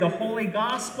The Holy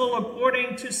Gospel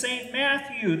according to St.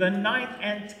 Matthew, the 9th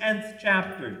and 10th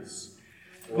chapters.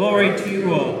 Glory to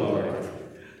you, O Lord.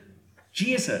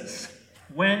 Jesus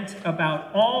went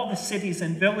about all the cities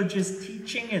and villages,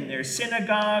 teaching in their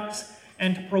synagogues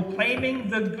and proclaiming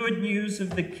the good news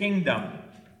of the kingdom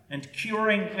and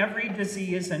curing every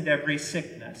disease and every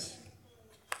sickness.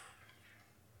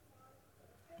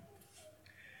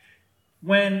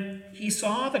 When he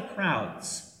saw the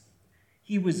crowds,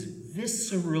 he was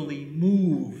viscerally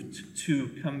moved to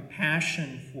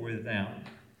compassion for them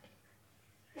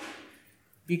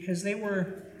because they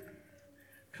were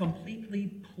completely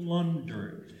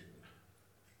plundered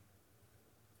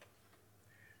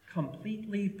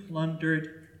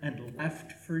and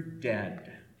left for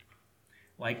dead,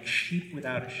 like sheep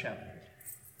without a shepherd.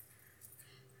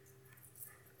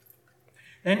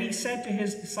 Then he said to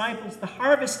his disciples, "The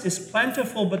harvest is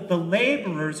plentiful, but the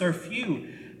laborers are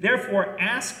few. Therefore,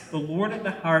 ask the Lord of the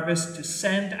harvest to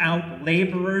send out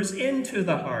laborers into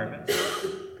the harvest."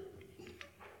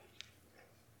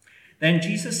 Then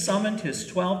Jesus summoned his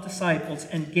 12 disciples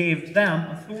and gave them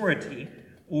authority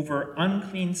over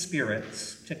unclean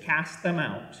spirits to cast them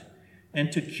out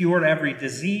and to cure every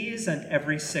disease and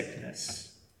every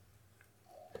sickness.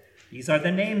 These are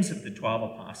the names of the 12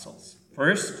 apostles.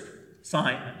 First,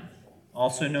 Simon,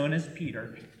 also known as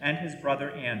Peter, and his brother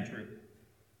Andrew.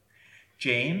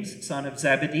 James, son of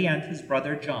Zebedee, and his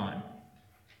brother John.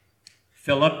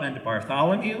 Philip and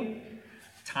Bartholomew.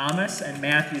 Thomas and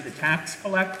Matthew the tax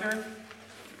collector.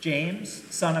 James,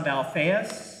 son of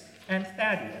Alphaeus, and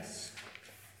Thaddeus.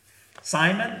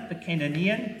 Simon the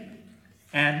Canaanian,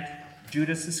 and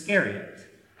Judas Iscariot,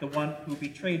 the one who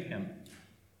betrayed him.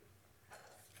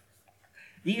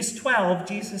 These 12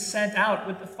 Jesus sent out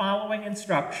with the following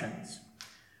instructions.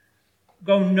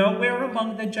 Go nowhere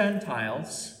among the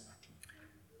Gentiles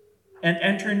and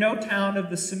enter no town of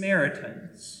the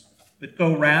Samaritans, but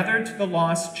go rather to the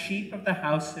lost sheep of the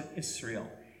house of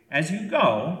Israel. As you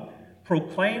go,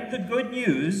 proclaim the good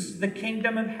news, the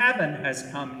kingdom of heaven has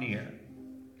come near.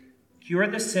 Cure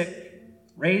the sick,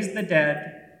 raise the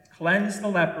dead, cleanse the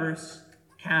lepers,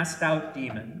 cast out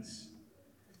demons.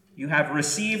 You have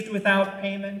received without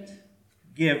payment,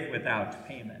 give without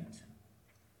payment.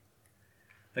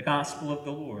 The gospel of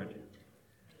the Lord.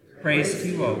 Praise to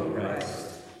you, O Christ.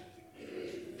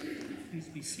 Please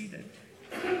be seated.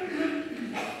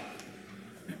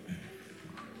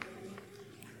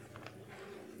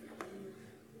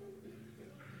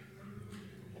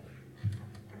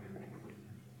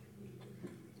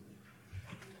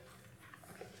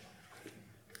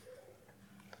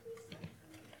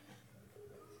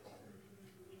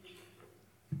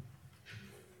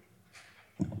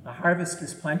 The harvest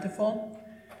is plentiful,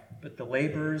 but the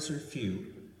laborers are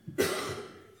few.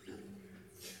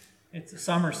 It's a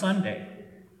summer Sunday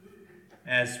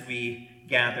as we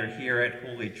gather here at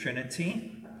Holy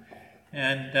Trinity.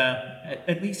 And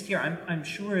at least here, I'm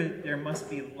sure there must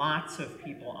be lots of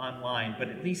people online, but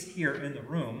at least here in the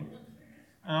room,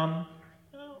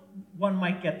 one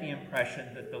might get the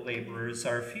impression that the laborers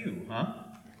are few, huh?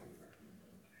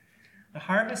 The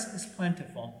harvest is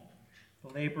plentiful. The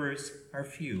laborers are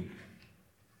few.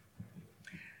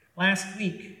 Last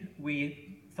week,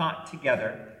 we thought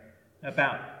together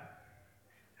about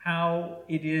how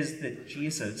it is that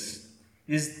Jesus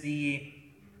is the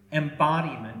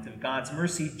embodiment of God's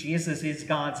mercy. Jesus is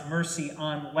God's mercy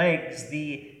on legs,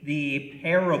 the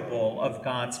parable of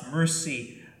God's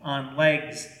mercy on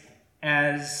legs.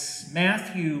 As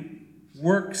Matthew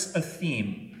works a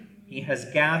theme, he has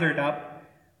gathered up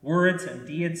words and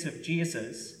deeds of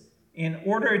Jesus in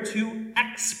order to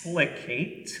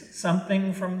explicate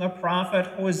something from the prophet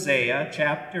Hosea,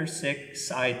 chapter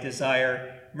 6, I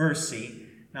desire mercy,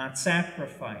 not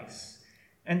sacrifice.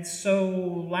 And so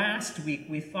last week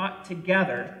we thought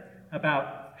together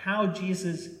about how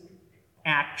Jesus'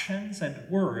 actions and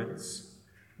words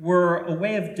were a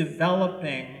way of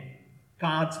developing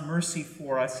God's mercy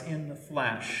for us in the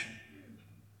flesh.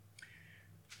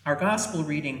 Our gospel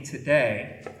reading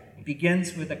today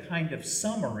begins with a kind of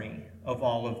summary of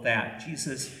all of that.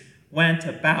 Jesus went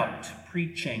about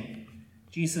preaching.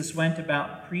 Jesus went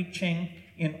about preaching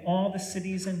in all the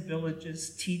cities and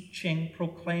villages, teaching,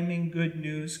 proclaiming good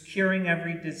news, curing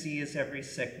every disease, every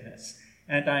sickness.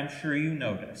 And I'm sure you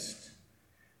noticed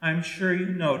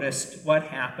what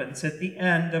happens at the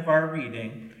end of our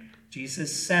reading.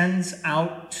 Jesus sends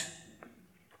out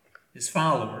his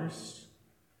followers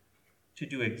to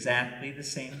do exactly the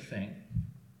same thing.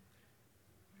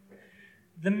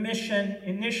 The mission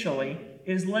initially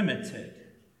is limited,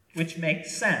 which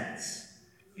makes sense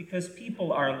because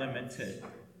people are limited.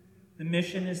 the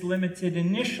mission is limited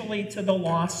initially to the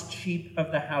lost sheep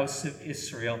of the house of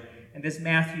Israel. And as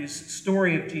Matthew's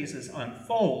story of Jesus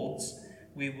unfolds,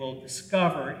 we will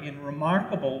discover in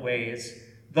remarkable ways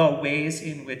the ways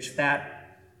in which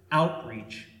that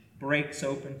outreach breaks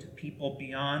open to people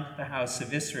beyond the house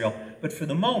of Israel. But for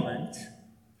the moment,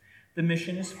 the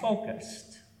mission is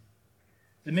focused.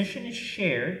 The mission is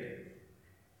shared.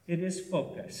 It is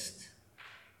focused.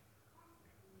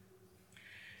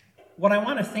 What I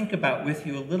want to think about with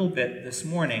you a little bit this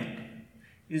morning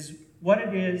is what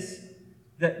it is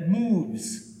that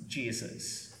moves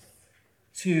Jesus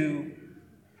to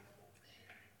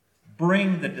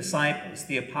bring the disciples,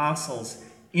 the apostles,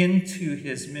 into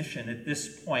his mission at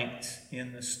this point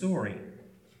in the story.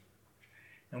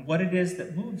 And what it is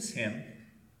that moves him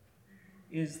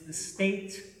is the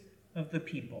state of the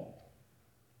people.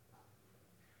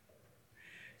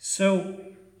 So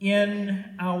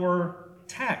in our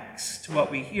text, what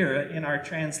we hear in our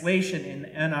translation in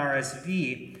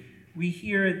NRSV, we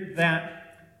hear that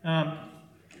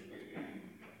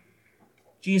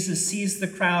Jesus sees the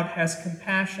crowd, has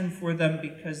compassion for them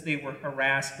because they were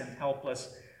harassed and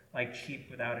helpless like sheep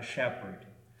without a shepherd.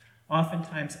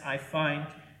 Oftentimes I find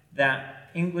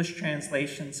that English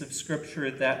translations of Scripture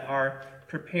that are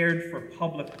prepared for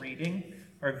public reading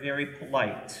are very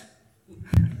polite.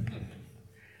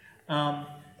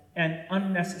 And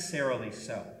unnecessarily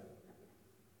so.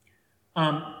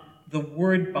 The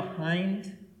word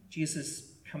behind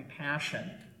Jesus'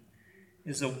 compassion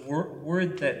is a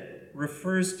word that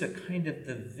refers to kind of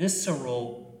the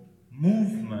visceral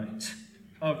movement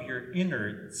of your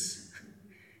innards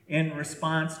in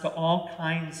response to all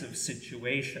kinds of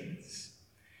situations.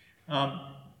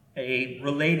 A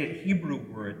related Hebrew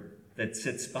word that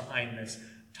sits behind this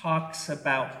talks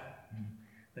about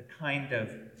the kind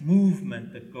of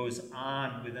movement that goes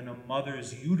on within a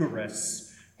mother's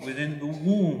uterus, within the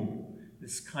womb,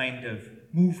 this kind of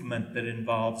movement that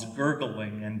involves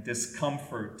gurgling and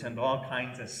discomfort and all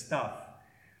kinds of stuff.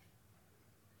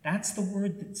 That's the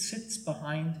word that sits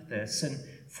behind this. And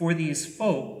for these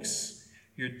folks,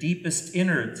 your deepest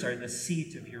innards are the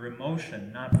seat of your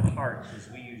emotion, not the heart, as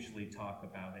we usually talk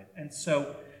about it. And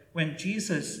so when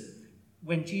Jesus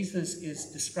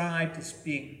is described as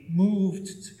being moved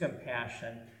to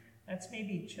compassion, that's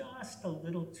maybe just a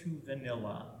little too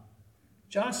vanilla.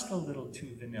 Just a little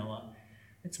too vanilla.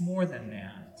 It's more than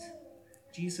that.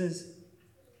 Jesus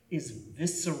is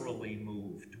viscerally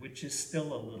moved, which is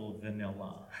still a little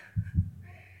vanilla.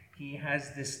 He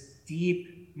has this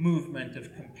deep movement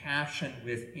of compassion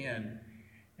within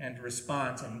and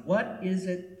response. And what is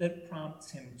it that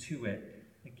prompts him to it?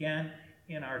 Again,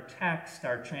 in our text,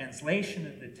 our translation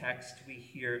of the text, we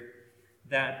hear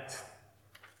that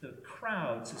the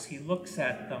crowds, as he looks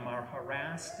at them, are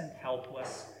harassed and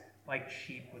helpless like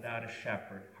sheep without a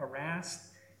shepherd.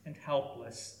 Harassed and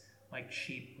helpless like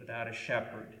sheep without a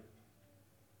shepherd.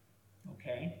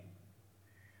 Okay?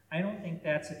 I don't think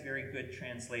that's a very good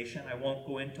translation. I won't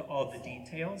go into all the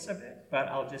details of it, but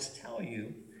I'll just tell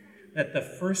you that the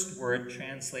first word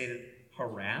translated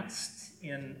harassed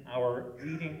in our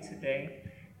reading today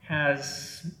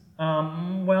has,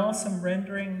 some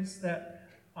renderings that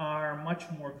are much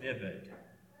more vivid.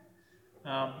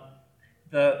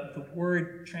 The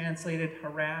word translated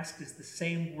harassed is the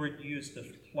same word used of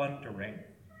plundering,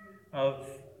 of,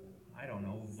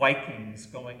 Vikings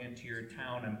going into your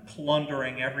town and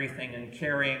plundering everything and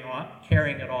carrying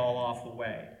it all off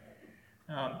away.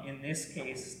 In this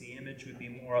case, the image would be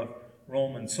more of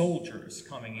Roman soldiers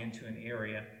coming into an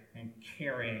area and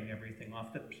carrying everything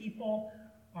off. The people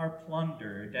are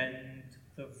plundered, and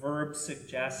the verb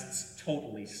suggests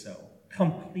totally so,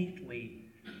 completely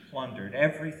plundered.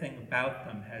 Everything about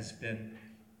them has been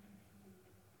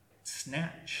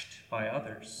snatched by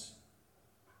others.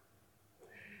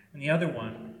 And the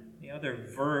other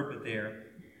verb there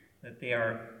that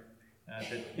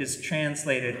that is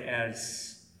translated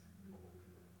as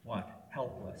what?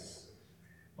 Helpless.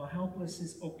 Well, helpless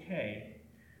is okay.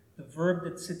 The verb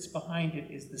that sits behind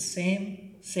it is the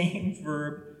same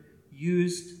verb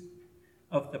used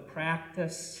of the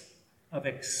practice of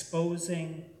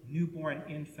exposing newborn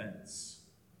infants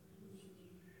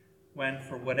when,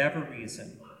 for whatever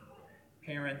reason,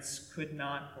 parents could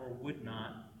not or would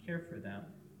not care for them.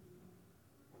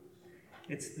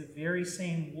 It's the very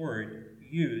same word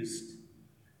used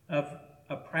of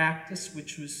a practice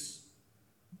which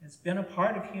has been a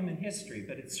part of human history,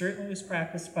 but it certainly was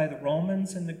practiced by the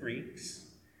Romans and the Greeks,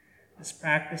 this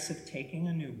practice of taking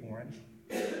a newborn,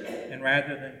 and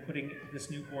rather than putting this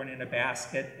newborn in a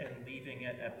basket and leaving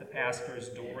it at the pastor's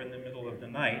door in the middle of the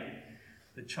night,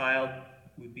 the child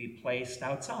would be placed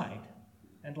outside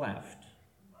and left.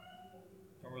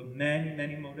 There were many,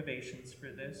 many motivations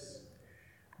for this,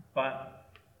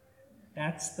 but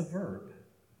that's the verb.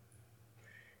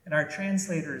 And our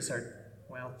translators are,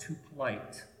 too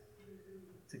polite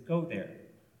to go there.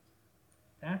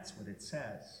 That's what it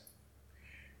says.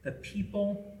 The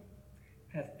people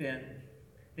have been,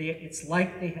 it's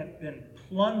like they have been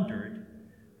plundered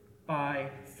by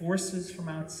forces from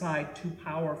outside too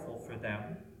powerful for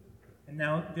them. And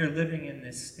now they're living in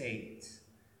this state.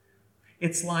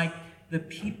 It's like the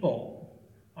people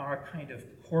are a kind of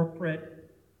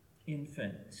corporate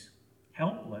infant,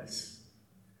 helpless,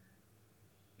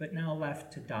 but now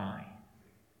left to die,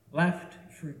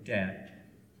 left for dead.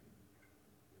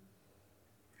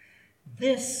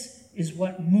 This is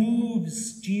what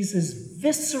moves Jesus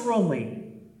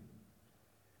viscerally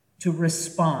to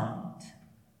respond.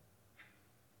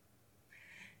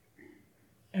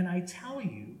 And I tell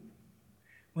you,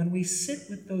 when we sit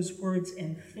with those words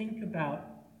and think about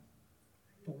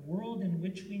the world in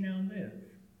which we now live,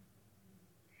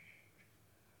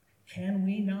 can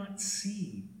we not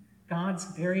see God's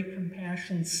very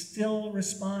compassion still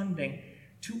responding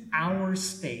to our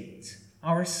state,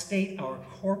 our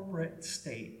corporate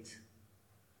state?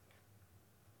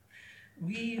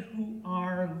 We who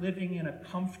are living in a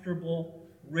comfortable,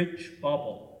 rich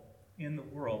bubble in the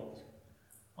world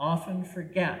often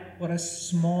forget what a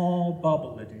small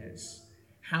bubble it is,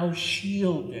 how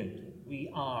shielded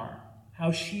we are,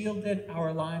 how shielded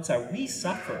our lives are. We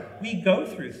suffer. We go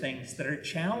through things that are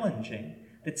challenging,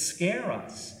 that scare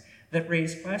us, that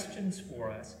raise questions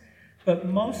for us. But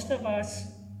most of us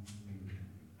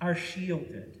are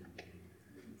shielded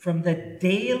from the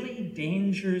daily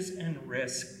dangers and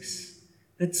risks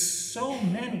that so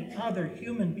many other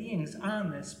human beings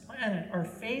on this planet are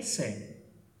facing.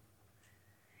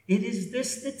 It is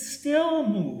this that still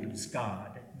moves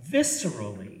God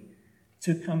viscerally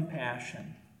to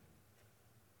compassion.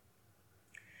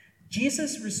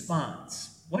 Jesus'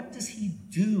 response, what does he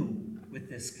do with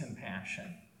this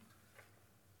compassion?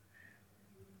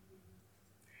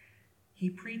 He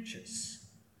preaches.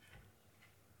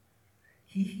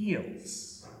 He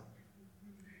heals.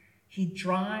 He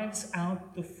drives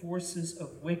out the forces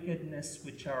of wickedness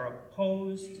which are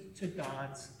opposed to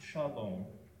God's shalom.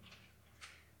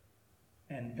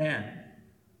 And then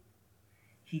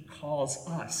he calls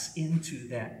us into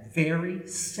that very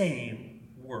same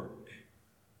work.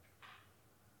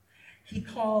 He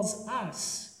calls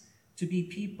us to be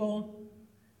people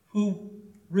who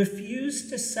refuse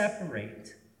to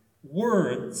separate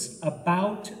words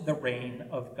about the reign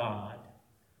of God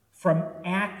from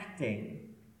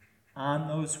acting on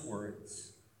those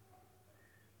words.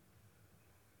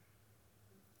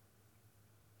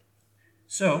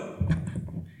 So,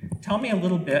 tell me a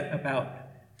little bit about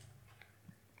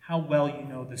how well you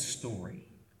know the story.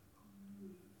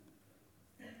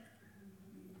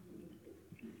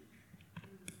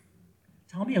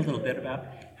 Tell me a little bit about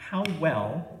how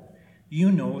well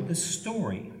you know the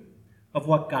story of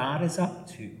what God is up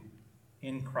to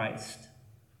in Christ.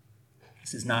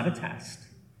 This is not a test.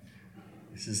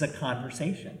 This is a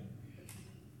conversation.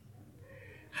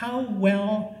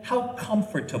 How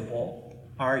comfortable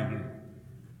are you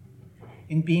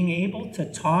in being able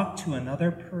to talk to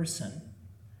another person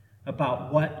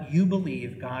about what you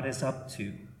believe God is up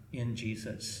to in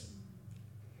Jesus?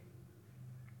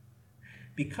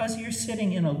 Because you're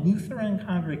sitting in a Lutheran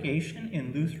congregation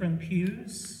in Lutheran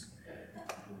pews,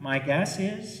 my guess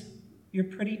is you're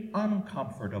pretty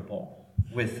uncomfortable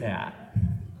with that.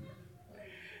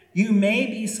 You may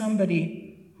be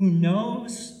somebody who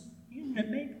knows, you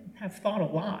may have thought a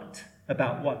lot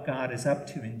about what God is up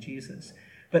to in Jesus,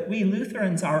 but we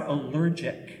Lutherans are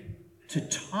allergic to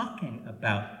talking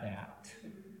about that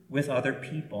with other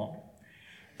people,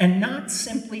 and not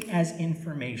simply as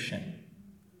information.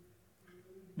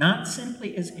 Not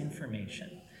simply as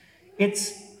information.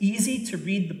 It's easy to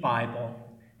read the Bible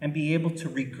and be able to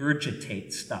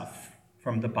regurgitate stuff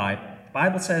from the Bible. The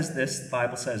Bible says this, the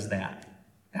Bible says that.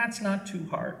 That's not too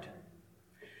hard.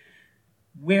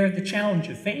 Where the challenge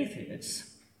of faith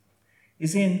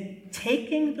is in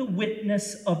taking the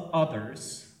witness of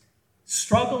others,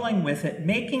 struggling with it,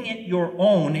 making it your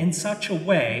own in such a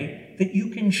way that you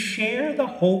can share the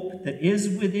hope that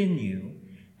is within you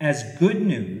as good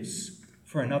news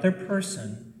for another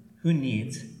person who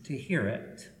needs to hear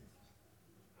it.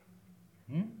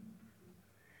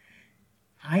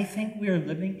 I think we are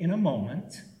living in a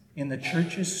moment in the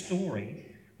church's story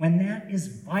when that is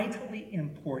vitally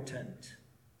important.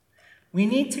 We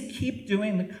need to keep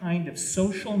doing the kind of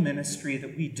social ministry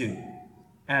that we do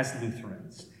as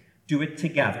Lutherans. Do it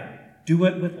together. Do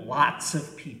it with lots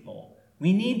of people.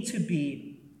 We need to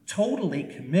be totally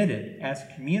committed as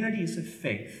communities of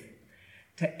faith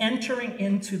to entering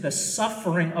into the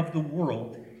suffering of the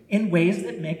world in ways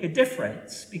that make a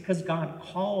difference, because God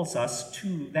calls us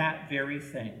to that very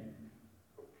thing.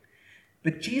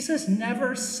 But Jesus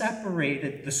never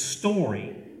separated the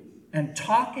story and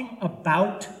talking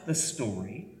about the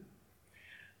story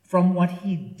from what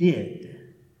he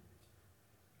did.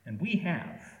 And we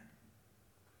have.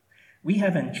 We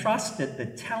have entrusted the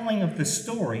telling of the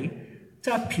story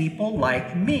to people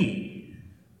like me.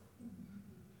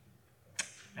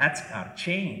 That's got to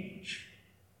change.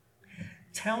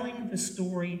 Telling the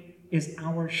story is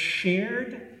our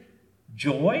shared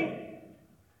joy,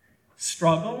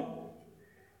 struggle,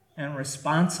 and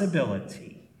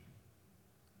responsibility.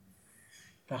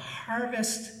 The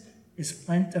harvest is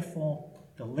plentiful,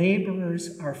 the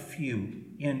laborers are few,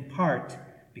 in part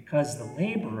because the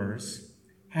laborers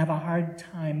have a hard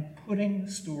time putting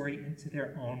the story into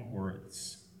their own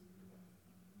words.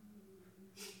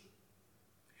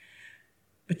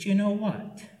 But you know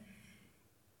what?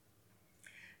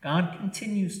 God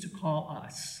continues to call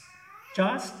us,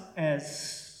 just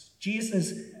as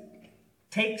Jesus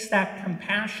takes that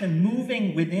compassion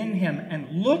moving within him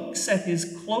and looks at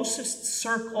his closest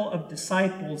circle of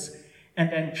disciples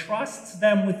and entrusts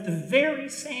them with the very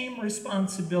same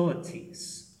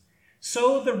responsibilities.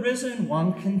 So the risen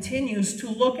one continues to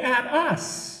look at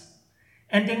us,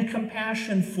 and in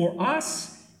compassion for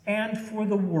us and for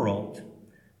the world,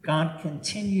 God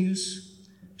continues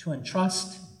to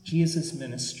entrust Jesus'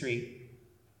 ministry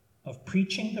of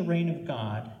preaching the reign of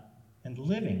God and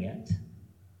living it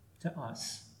to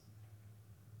us.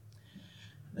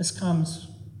 This comes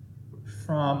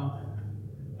from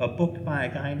a book by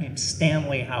a guy named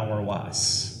Stanley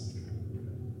Hauerwas.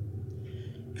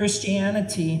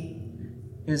 Christianity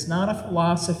is not a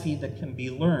philosophy that can be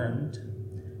learned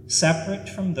separate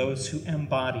from those who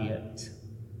embody it.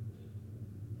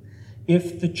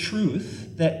 If the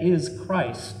truth that is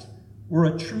Christ were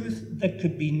a truth that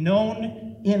could be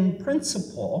known in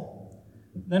principle,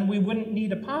 then we wouldn't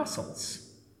need apostles.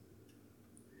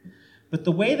 But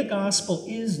the way the gospel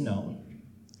is known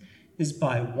is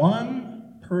by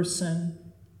one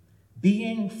person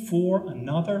being for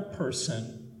another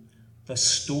person the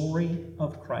story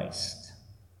of Christ.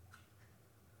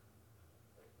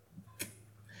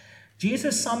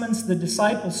 Jesus summons the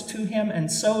disciples to him,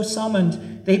 and so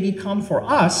summoned, they become for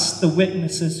us the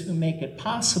witnesses who make it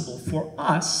possible for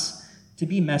us to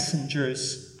be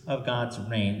messengers of God's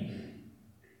reign.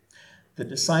 The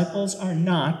disciples are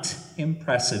not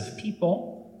impressive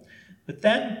people, but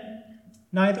then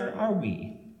neither are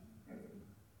we.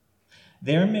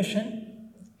 Their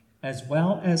mission, as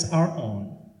well as our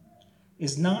own,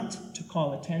 is not to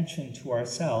call attention to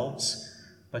ourselves,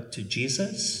 but to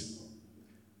Jesus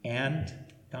and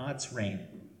God's reign.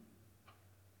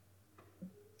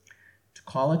 To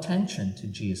call attention to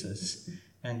Jesus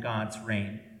and God's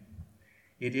reign.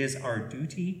 It is our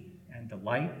duty and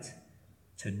delight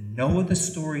to know the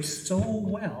story so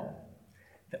well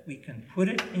that we can put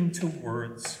it into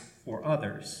words for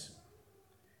others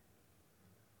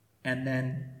and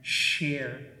then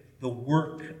share the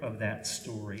work of that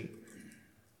story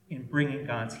in bringing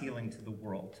God's healing to the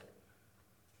world.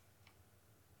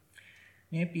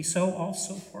 May it be so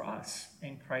also for us,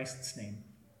 in Christ's name.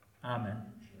 Amen.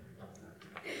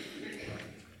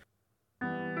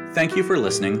 Thank you for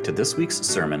listening to this week's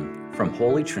sermon from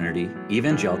Holy Trinity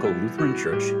Evangelical Lutheran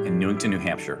Church in Newington, New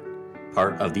Hampshire,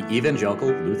 part of the Evangelical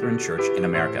Lutheran Church in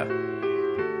America.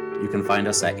 You can find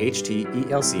us at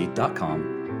hteLC.com,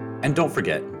 and don't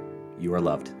forget, you are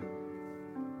loved.